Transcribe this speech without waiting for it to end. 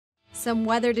Some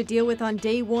weather to deal with on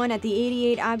day one at the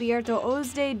 88 Abierto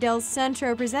OSDE del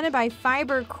Centro, presented by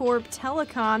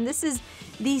FiberCorp-Telecom. This is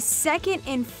the second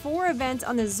in 4 events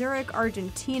on the Zurich,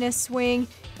 Argentina swing,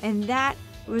 and that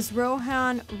was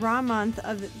Rohan Ramanth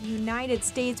of the United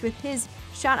States with his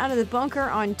shot out of the bunker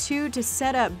on 2 to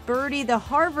set up birdie. The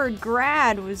Harvard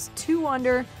grad was 2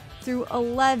 under through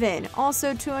 11.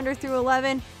 Also 2 under through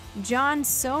 11, John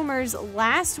Somers,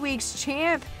 last week's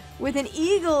champ, with an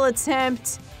eagle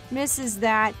attempt, misses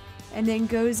that, and then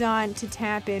goes on to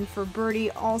tap in for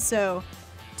birdie also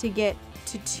to get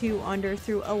to 2 under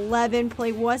through 11.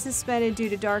 Play was suspended due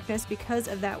to darkness because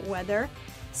of that weather.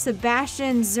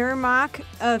 Sebastian Zermach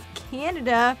of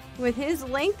Canada with his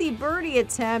lengthy birdie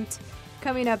attempt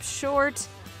coming up short.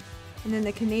 And then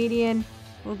the Canadian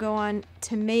will go on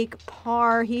to make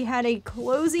par. He had a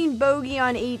closing bogey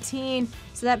on 18,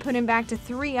 so that put him back to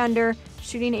 3 under,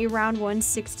 shooting a round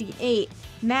 168.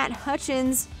 Matt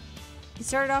Hutchins, he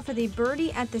started off with a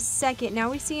birdie at the second. Now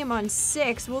we see him on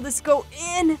 6. Will this go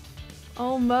in?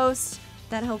 Almost.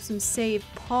 That helps him save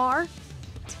par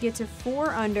to get to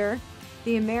 4 under.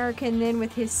 The American then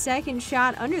with his second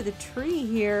shot under the tree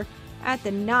here at the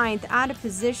 9th, out of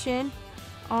position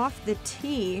off the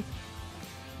tee.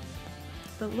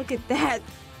 But look at that,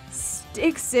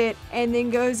 sticks it and then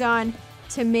goes on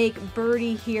to make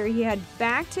birdie here. He had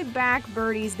back-to-back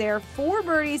birdies there, 4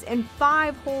 birdies and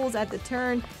 5 holes at the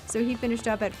turn, so he finished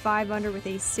up at 5 under with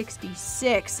a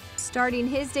 66. Starting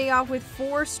his day off with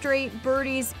 4 straight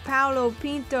birdies, Paulo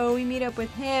Pinto, we meet up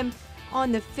with him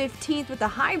on the 15th with a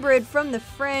hybrid from the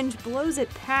fringe, blows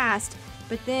it past,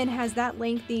 but then has that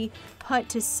lengthy putt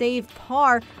to save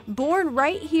par. Born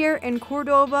right here in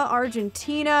Cordoba,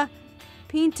 Argentina,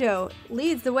 Pinto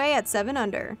leads the way at 7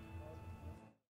 under.